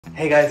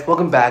Hey guys,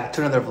 welcome back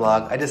to another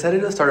vlog. I decided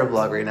to start a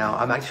vlog right now.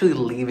 I'm actually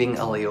leaving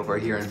a layover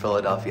here in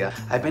Philadelphia.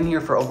 I've been here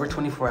for over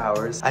 24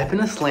 hours. I've been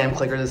a slam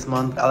clicker this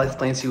month. I'll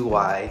explain to you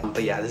why.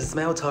 But yeah, this is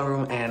my hotel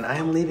room and I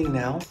am leaving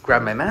now.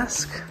 Grab my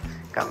mask,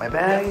 got my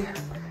bag,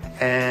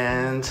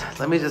 and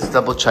let me just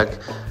double check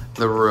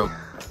the room.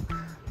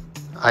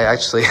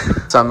 So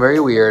I'm very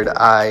weird.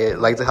 I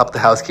like to help the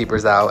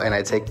housekeepers out and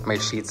I take my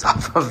sheets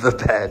off of the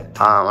bed.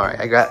 All right,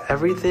 I got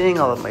everything,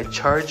 all of my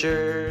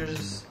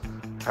chargers.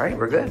 All right,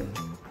 we're good.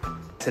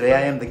 Today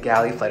I am the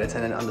galley flight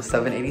attendant on the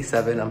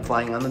 787. I'm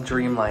flying on the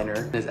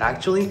Dreamliner. It's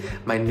actually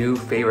my new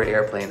favorite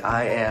airplane.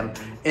 I am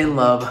in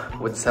love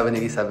with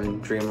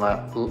 787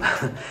 Dreamliner.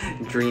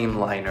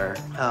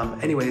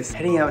 Anyways,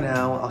 heading out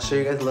now. I'll show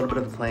you guys a little bit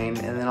of the plane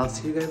and then I'll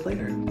see you guys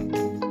later.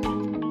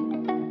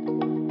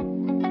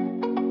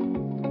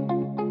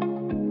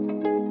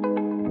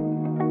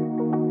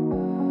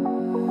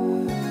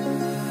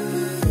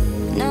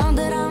 Now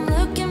that I'm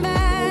looking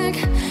back,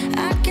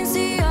 I can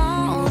see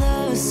all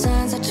the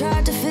signs I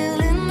tried to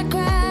fill in the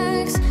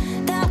cracks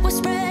that were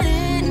spread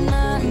in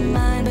my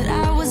mind, but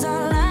I was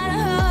all out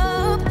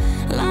of hope,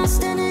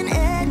 lost in an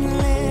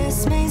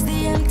endless maze.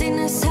 The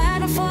emptiness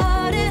had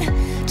unfolded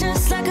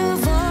just like a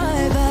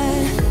void,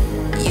 but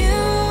you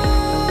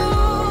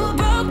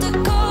broke the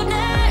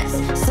coldness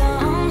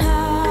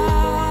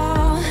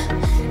somehow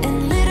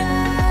and lit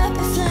up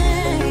a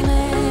flame.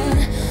 And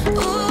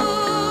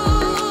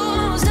ooh,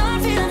 I was done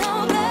feeling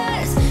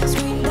hopeless,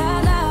 screamed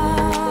out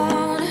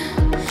loud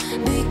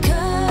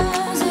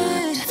because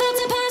it felt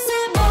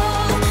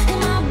impossible in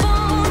my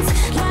bones,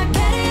 like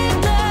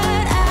getting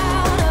blood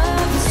out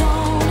of the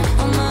stone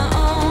on my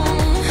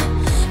own.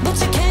 But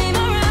you came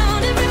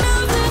around and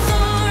removed the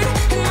thorn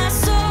in my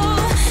soul.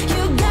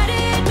 You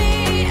guided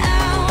me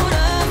out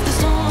of the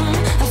storm.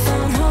 I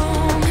found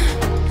home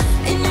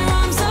in your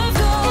arms of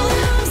gold.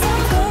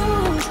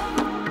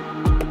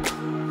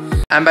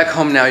 I'm back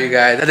home now, you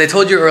guys. As I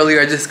told you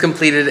earlier, I just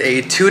completed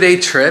a 2-day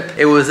trip.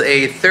 It was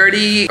a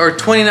 30 or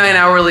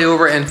 29-hour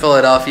layover in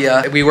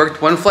Philadelphia. We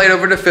worked one flight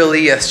over to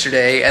Philly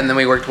yesterday, and then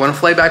we worked one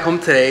flight back home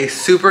today.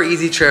 Super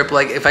easy trip.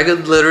 Like, if I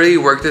could literally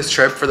work this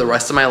trip for the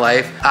rest of my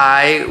life,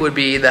 I would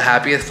be the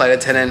happiest flight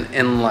attendant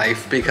in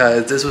life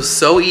because this was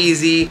so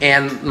easy.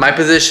 And my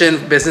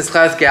position, business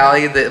class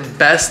galley, the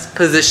best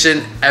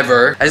position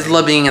ever. I just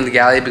love being in the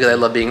galley because I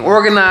love being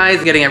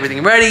organized, getting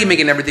everything ready,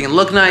 making everything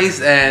look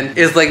nice, and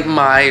it's like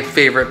my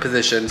favorite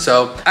position.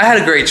 So I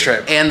had a great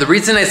trip. And the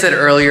reason I said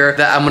earlier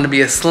that I'm gonna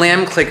be a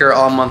slam clicker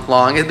all month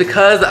long is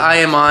because I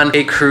am on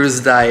a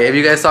cruise diet. If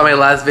you guys saw my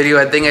last video,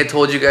 I think I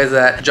told you guys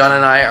that John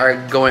and I are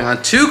going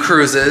on 2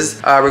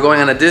 cruises. We're going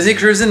on a Disney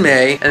cruise in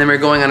May, and then we're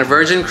going on a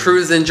Virgin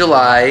cruise in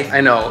July. I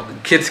know,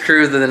 kids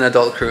cruise and then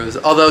adult cruise.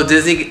 Although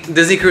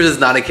Disney cruise is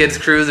not a kids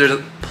cruise, there's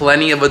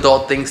plenty of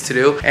adult things to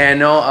do. And I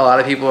know a lot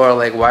of people are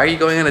like, why are you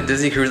going on a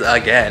Disney cruise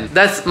again?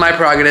 That's my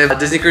prerogative.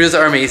 Disney cruises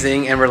are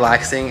amazing and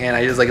relaxing, and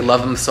I just like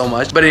love them so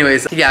much. But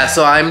anyways, yeah,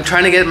 so I'm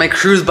trying to get my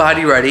cruise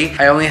body ready.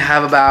 I only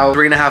have about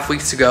 3.5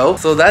 weeks to go.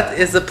 So that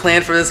is the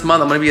plan for this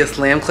month. I'm gonna be a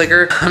slam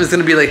clicker. I'm just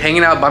gonna be like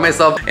hanging out by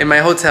myself in my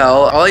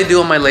hotel. All I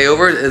do on my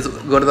layover is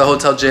go to the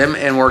hotel gym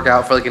and work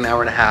out for like an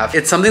hour and a half.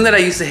 It's something that I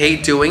used to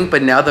hate doing,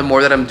 but now the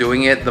more that I'm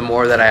doing it, the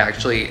more that I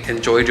actually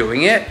enjoy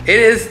doing it. It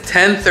is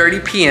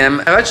 10:30 p.m.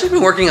 I've actually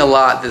been working a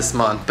lot this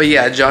month. But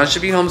yeah, John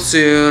should be home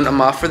soon.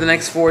 I'm off for the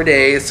next 4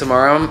 days.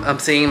 Tomorrow I'm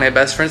seeing my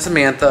best friend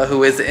Samantha,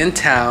 who is in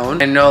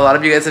town. I know a lot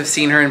of you guys have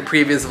seen her in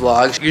previous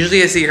vlogs.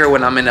 Usually I see her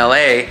when I'm in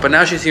LA, but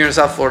now she's here in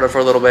South Florida for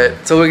a little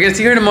bit. So we're gonna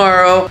see her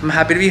tomorrow. I'm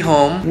happy to be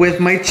home with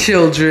my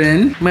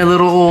children, my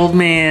little old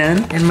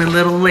man and my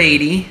little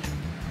lady.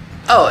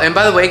 Oh, and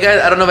by the way,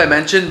 guys, I don't know if I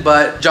mentioned,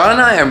 but John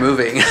and I are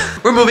moving.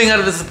 We're moving out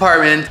of this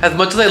apartment. As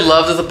much as I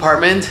love this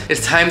apartment,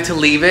 it's time to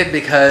leave it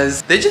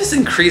because they just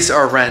increased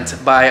our rent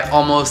by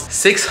almost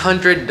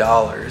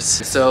 $600.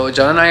 So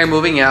John and I are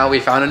moving out.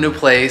 We found a new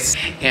place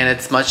and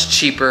it's much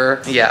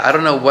cheaper. Yeah, I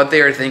don't know what they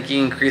are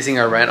thinking, increasing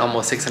our rent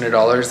almost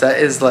 $600. That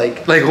is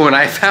like when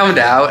I found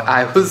out,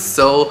 I was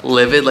so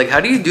livid. Like, how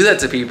do you do that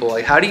to people?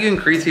 Like, how do you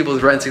increase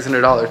people's rent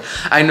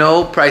 $600? I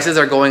know prices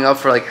are going up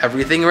for like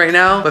everything right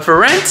now, but for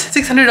rent,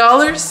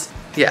 $600?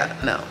 Yeah,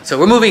 no. So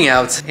we're moving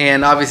out,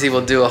 and obviously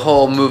we'll do a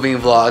whole moving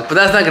vlog, but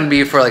that's not gonna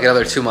be for like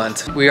another 2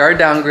 months. We are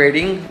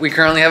downgrading. We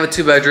currently have a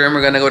 2-bedroom.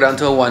 We're gonna go down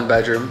to a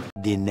 1-bedroom.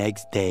 The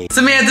next day.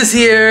 Samantha's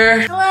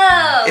here.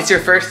 Hello. It's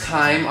your first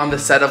time on the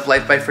set of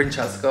Life by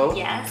Francesco.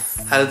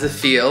 Yes. How does it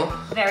feel?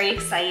 Very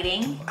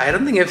exciting. I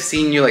don't think I've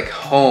seen you like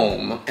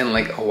home in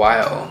like a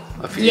while,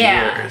 a few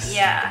years.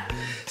 Yeah.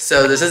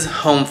 So this is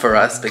home for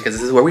us because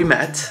this is where we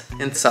met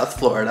in South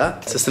Florida.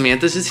 So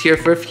Samantha's just here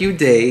for a few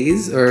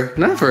days, or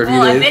not for a few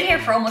days. Well, I've been here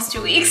for almost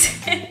 2 weeks.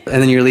 And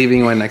then you're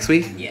leaving when, next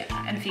week? Yeah,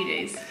 in a few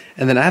days.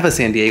 And then I have a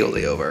San Diego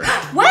layover.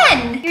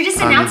 When? You're just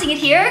announcing it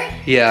here?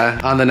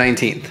 Yeah, on the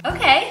 19th.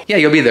 Okay. Yeah,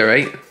 you'll be there,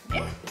 right?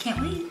 Yeah, can't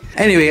wait.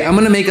 Anyway, I'm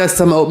gonna make us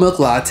some oat milk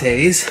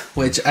lattes,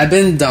 which I've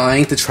been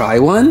dying to try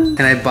one.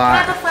 And I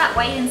bought... Have a flat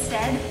white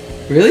instead.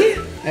 Really?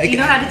 Do you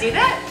know how to do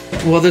that?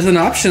 Well, there's an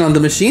option on the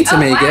machine to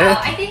make it.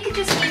 I think it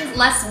just means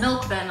less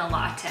milk than a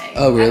latte.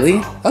 Oh, really?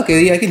 That's all.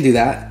 Okay, yeah, I can do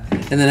that.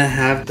 And then I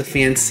have the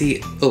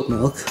fancy oat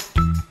milk.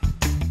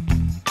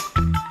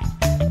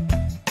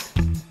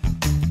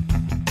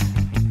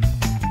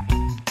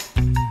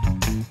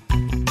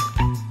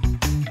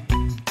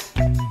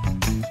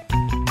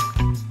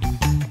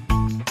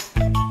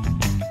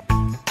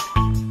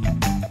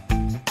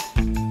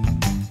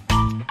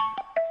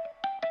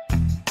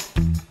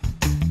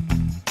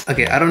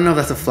 Okay, I don't know if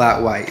that's a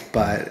flat white,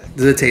 but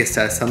this is a taste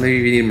test. So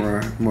maybe we need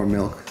more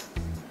milk.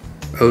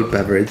 Oat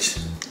beverage.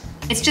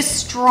 It's just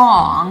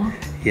strong.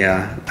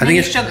 Yeah, I I think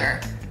it's it's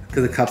sugar.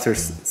 because the cups are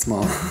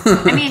small.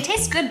 I mean, it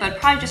tastes good, but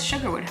probably just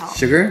sugar would help.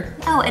 Sugar?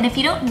 Oh, and if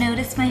you don't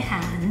notice my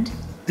hand.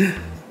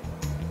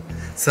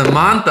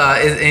 Samantha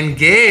is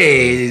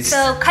engaged.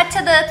 So cut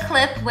to the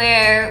clip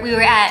where we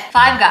were at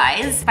Five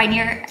Guys by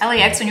near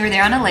LAX when you were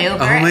there on a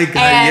layover. Oh my God,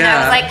 and yeah. I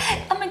was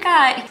like, oh my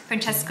God.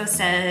 Francesco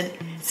said,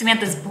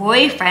 Samantha's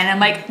boyfriend. I'm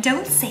like,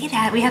 don't say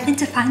that. We haven't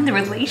defined the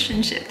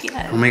relationship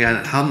yet. Oh my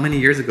God, how many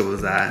years ago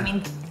was that? I mean,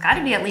 it's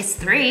gotta be at least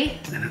 3.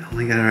 Oh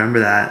my God, I remember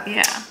that.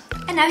 Yeah.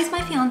 And now he's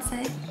my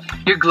fiance.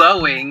 You're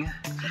glowing.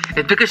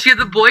 It's because she has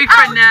a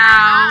boyfriend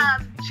now.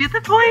 She has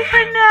a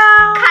boyfriend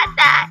now. Cut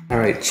that. All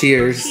right,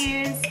 cheers.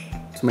 Cheers.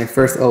 To my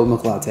first oat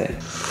milk latte.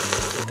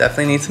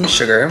 Definitely need some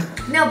sugar.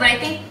 No, but I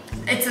think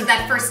it's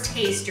that first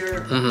taste,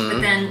 but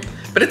then,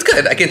 But it's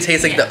good. I can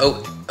taste like the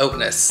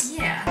oatness.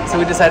 yeah. So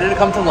we decided to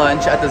come to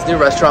lunch at this new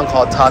restaurant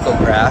called Taco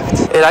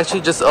Craft. It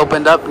actually just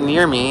opened up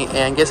near me,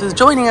 and guess who's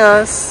joining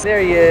us?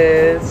 There he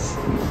is.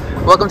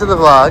 Welcome to the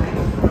vlog.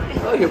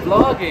 Oh, you're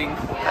vlogging.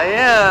 I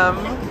am.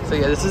 So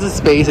yeah, this is a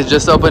space. It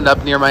just opened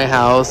up near my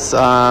house, This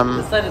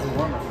side is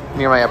warmer.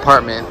 near my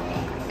apartment.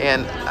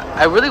 And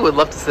I really would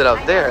love to sit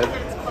out there.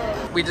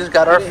 We just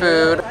got our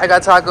food. I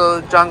got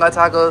tacos, John got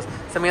tacos,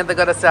 Samantha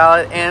got a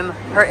salad, and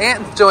her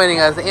aunt's joining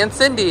us, Aunt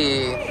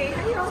Cindy.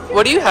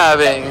 What are you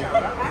having?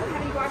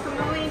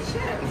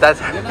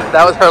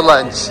 That was her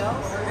lunch.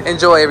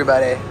 Enjoy,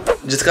 everybody.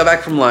 Just got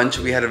back from lunch.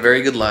 We had a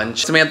very good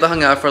lunch. Samantha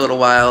hung out for a little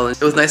while.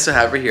 It was nice to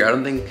have her here. I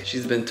don't think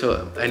she's been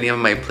to any of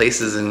my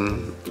places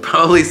in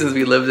probably since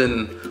we lived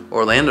in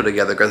Orlando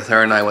together, because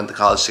her and I went to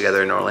college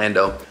together in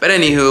Orlando. But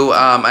anywho,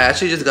 I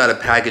actually just got a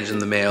package in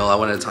the mail. I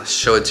wanted to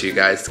show it to you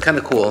guys. It's kind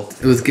of cool.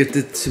 It was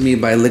gifted to me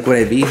by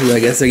Liquid IV, who I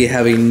guess they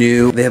have a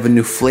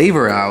new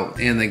flavor out,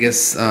 and I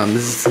guess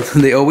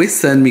they always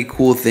send me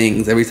cool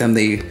things every time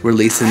they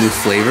release a new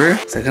flavor.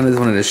 So I kind of just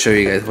wanted to show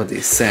you guys what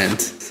they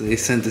sent. So they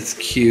sent this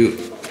cute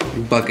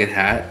bucket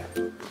hat.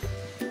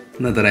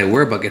 Not that I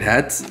wear bucket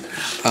hats.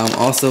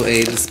 Also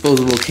a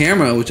disposable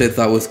camera, which I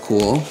thought was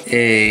cool.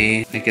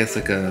 I guess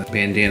like a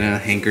bandana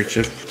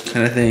handkerchief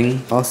kind of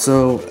thing.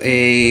 Also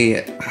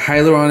a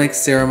hyaluronic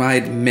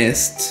ceramide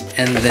mist.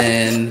 And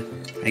then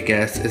I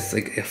guess it's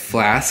like a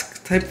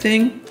flask type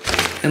thing.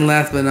 And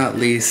last but not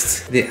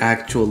least, the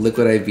actual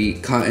Liquid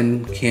IV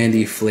cotton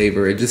candy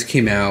flavor. It just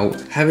came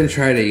out. Haven't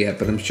tried it yet,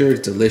 but I'm sure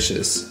it's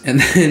delicious. And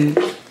then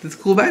this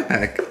cool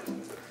backpack.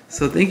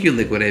 So thank you,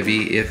 Liquid IV,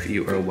 if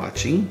you are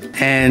watching.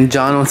 And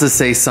John wants to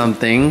say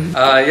something.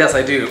 Yes,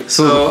 I do.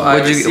 So I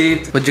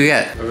received what'd you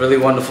get? a really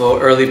wonderful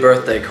early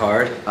birthday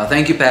card.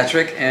 Thank you,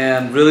 Patrick,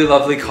 and really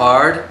lovely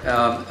card,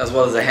 as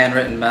well as a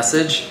handwritten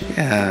message.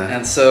 Yeah.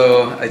 And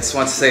so I just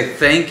want to say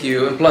thank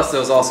you. And plus, there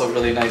was also a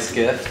really nice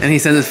gift. And he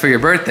sent this for your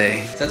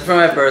birthday. Sent it for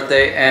my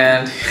birthday,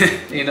 and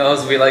he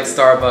knows we like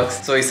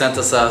Starbucks, so he sent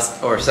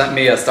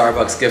me a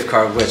Starbucks gift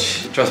card,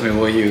 which, trust me,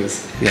 we'll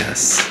use.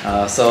 Yes.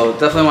 So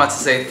definitely want to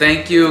say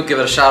thank you. Give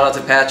it a shout out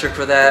to Patrick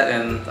for that,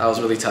 and I was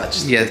really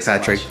touched. Yes, Thanks so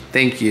Patrick. much.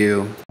 Thank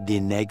you.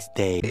 The next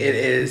day. It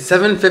is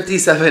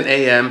 7:57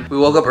 a.m. We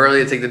woke up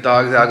early to take the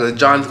dogs out because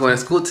John's going to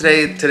school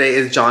today. Today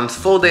is John's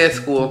full day of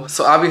school,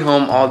 so I'll be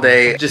home all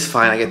day. Just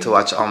fine. I get to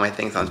watch all my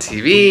things on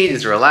TV,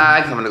 just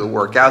relax. I'm gonna go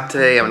work out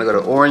today. I'm gonna go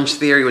to Orange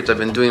Theory, which I've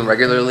been doing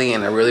regularly,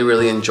 and I really,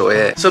 really enjoy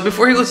it. So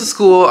before he goes to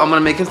school, I'm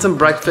gonna make him some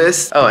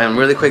breakfast. Oh, and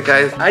really quick,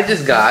 guys, I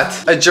just got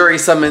a jury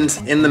summons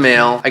in the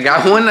mail. I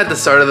got one at the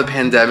start of the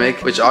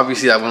pandemic, which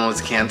obviously that one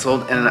was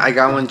canceled, and I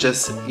got one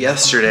just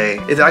yesterday.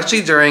 It's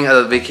actually during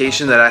a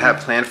vacation that I have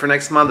planned for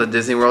next month, a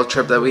Disney World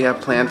trip that we have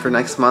planned for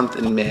next month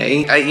in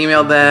May. I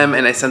emailed them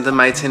and I sent them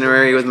my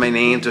itinerary with my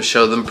name to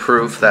show them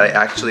proof that I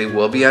actually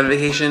will be on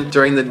vacation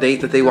during the date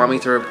that they want me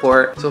to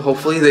report. So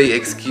hopefully they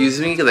excuse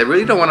me, because I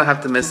really don't want to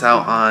have to miss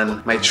out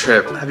on my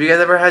trip. Have you guys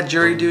ever had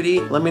jury duty?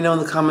 Let me know in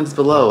the comments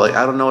below. Like,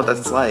 I don't know what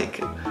that's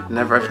like.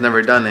 I've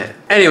never done it.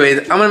 Anyways,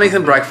 I'm gonna make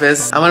some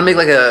breakfast. I'm gonna make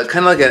like a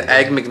kind of like an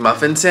egg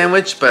McMuffin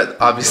sandwich, but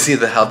obviously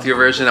the healthier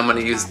version. I'm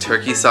gonna use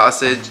turkey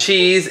sausage,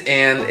 cheese,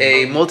 and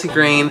a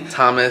multigrain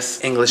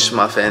Thomas English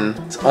muffin.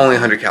 It's only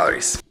 100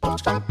 calories.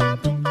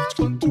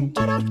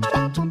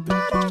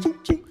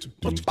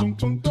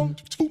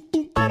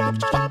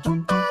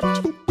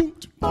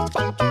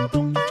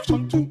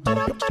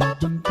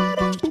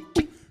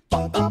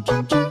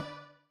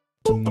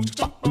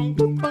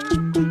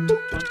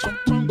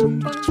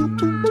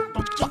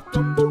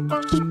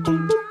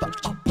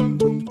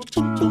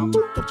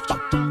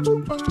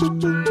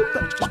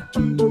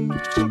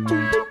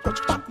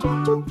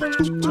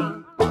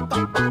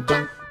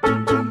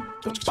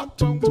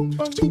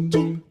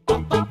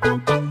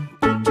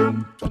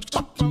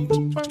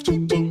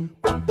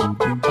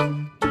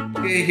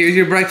 Okay, here's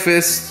your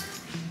breakfast.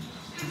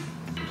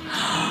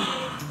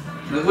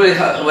 Look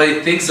what he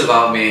thinks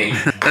about me.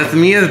 That's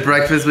Mia's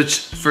breakfast, which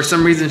for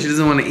some reason she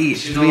doesn't want to eat.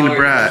 She's being a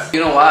brat.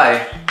 You know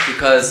why?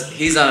 Because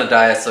he's on a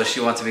diet, so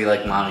she wants to be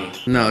like mommy.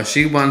 No,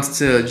 she wants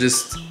to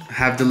just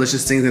have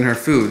delicious things in her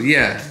food.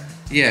 Yeah,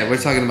 we're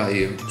talking about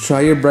you.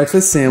 Try your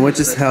breakfast sandwich.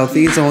 It's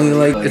healthy. It's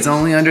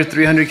only under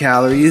 300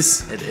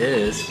 calories. It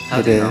is.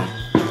 It is.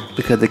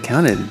 Because they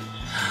counted.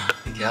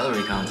 The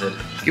calorie counted.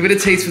 Give it a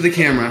taste for the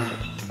camera.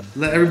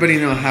 Let everybody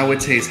know how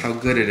it tastes, how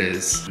good it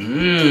is.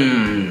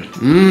 Mmm.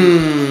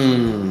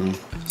 Mmm.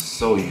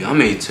 So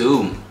yummy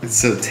too. It's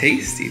so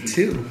tasty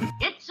too.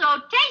 It's so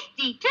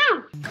tasty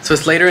too. So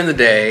it's later in the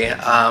day.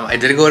 I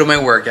did go to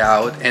my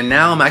workout, and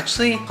now I'm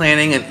actually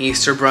planning an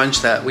Easter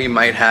brunch that we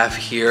might have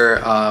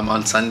here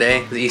on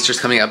Sunday. The Easter's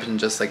coming up in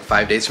just like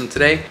 5 days from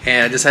today,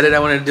 and I decided I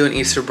wanted to do an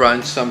Easter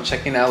brunch. So I'm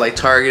checking out like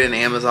Target and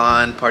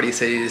Amazon, Party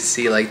City to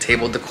see like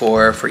table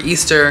decor for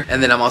Easter,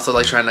 and then I'm also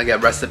like trying to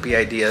get recipe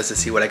ideas to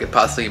see what I could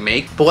possibly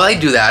make. But while I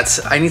do that,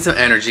 I need some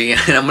energy,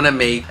 and I'm gonna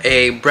make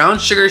a brown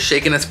sugar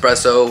shaken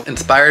espresso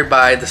inspired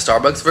by the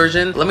Starbucks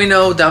version. Let me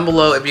know down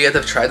below if you guys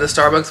have tried the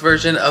Starbucks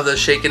version of the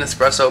shaken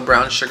espresso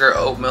brown sugar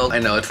oat milk. I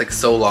know it's like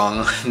so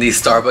long,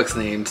 these Starbucks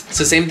names.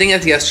 So same thing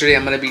as yesterday,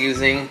 I'm gonna be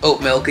using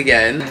oat milk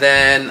again.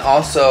 Then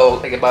also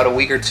like about a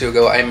week or two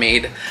ago, I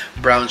made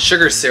brown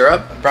sugar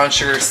syrup, brown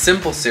sugar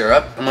simple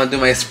syrup. I'm gonna do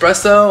my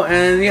espresso,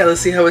 and yeah,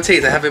 let's see how it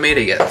tastes. I haven't made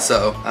it yet,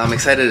 so I'm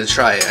excited to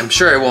try it. I'm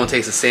sure it won't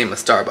taste the same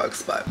as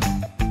Starbucks, but.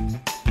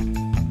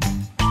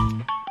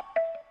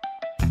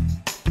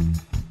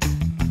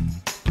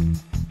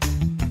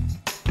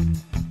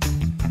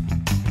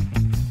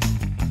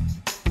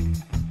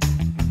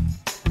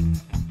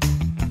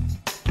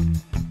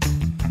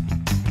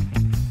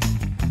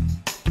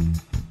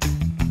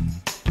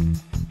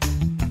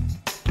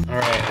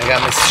 I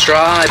got my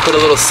straw, I put a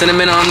little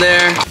cinnamon on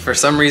there. For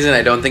some reason,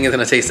 I don't think it's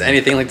gonna taste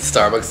anything like the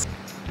Starbucks.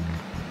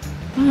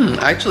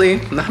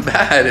 Actually, not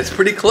bad. It's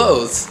pretty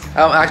close.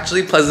 I'm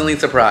actually pleasantly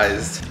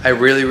surprised. I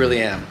really,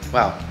 really am.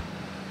 Wow.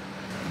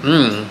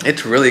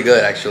 It's really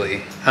good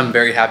actually. I'm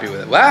very happy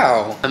with it.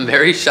 Wow, I'm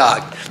very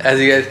shocked, as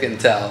you guys can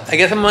tell. I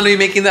guess I'm gonna be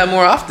making that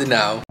more often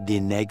now. The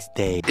next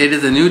day. It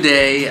is a new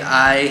day.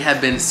 I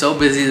have been so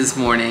busy this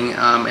morning.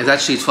 It's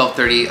actually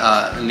 12:30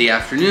 in the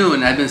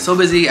afternoon. I've been so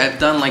busy. I've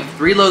done like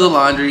 3 loads of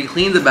laundry,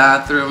 cleaned the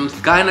bathrooms,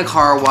 got in a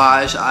car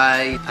wash.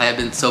 I have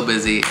been so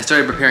busy. I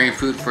started preparing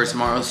food for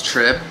tomorrow's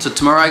trip. So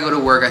tomorrow I go to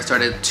work. I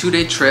started a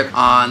 2-day trip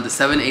on the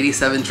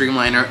 787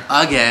 Dreamliner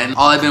again.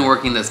 All I've been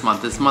working this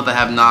month. This month I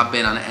have not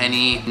been on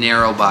any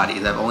narrow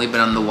bodies. I've only been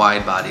on the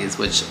wide bodies,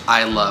 which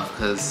I love,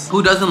 because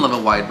who doesn't love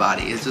a wide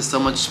body? It's just so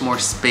much more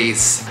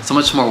space, so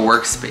much more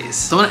workspace.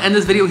 So I'm gonna end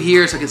this video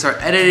here so I can start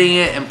editing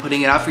it and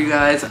putting it out for you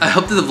guys. I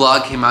hope that the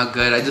vlog came out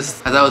good.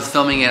 As I was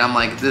filming it, I'm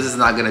like, this is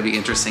not gonna be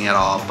interesting at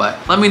all. But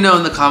let me know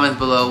in the comments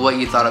below what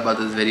you thought about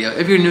this video.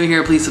 If you're new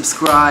here, please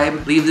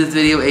subscribe. Leave this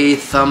video a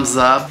thumbs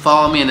up.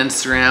 Follow me on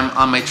Instagram.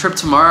 On my trip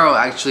tomorrow,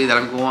 actually, that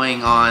I'm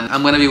going on,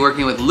 I'm gonna be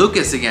working with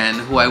Lucas again,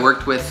 who I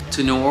worked with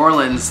to New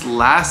Orleans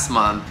last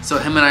month. So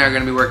him and I are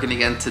gonna be working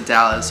again to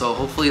Dallas. So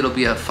hopefully it'll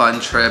be a fun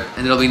trip,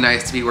 and it'll be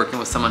nice to be working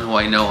with someone who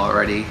I know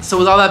already. So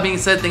with all that being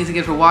said, thanks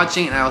again for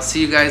watching, and I'll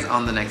see you guys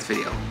on the next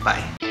video.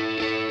 Bye.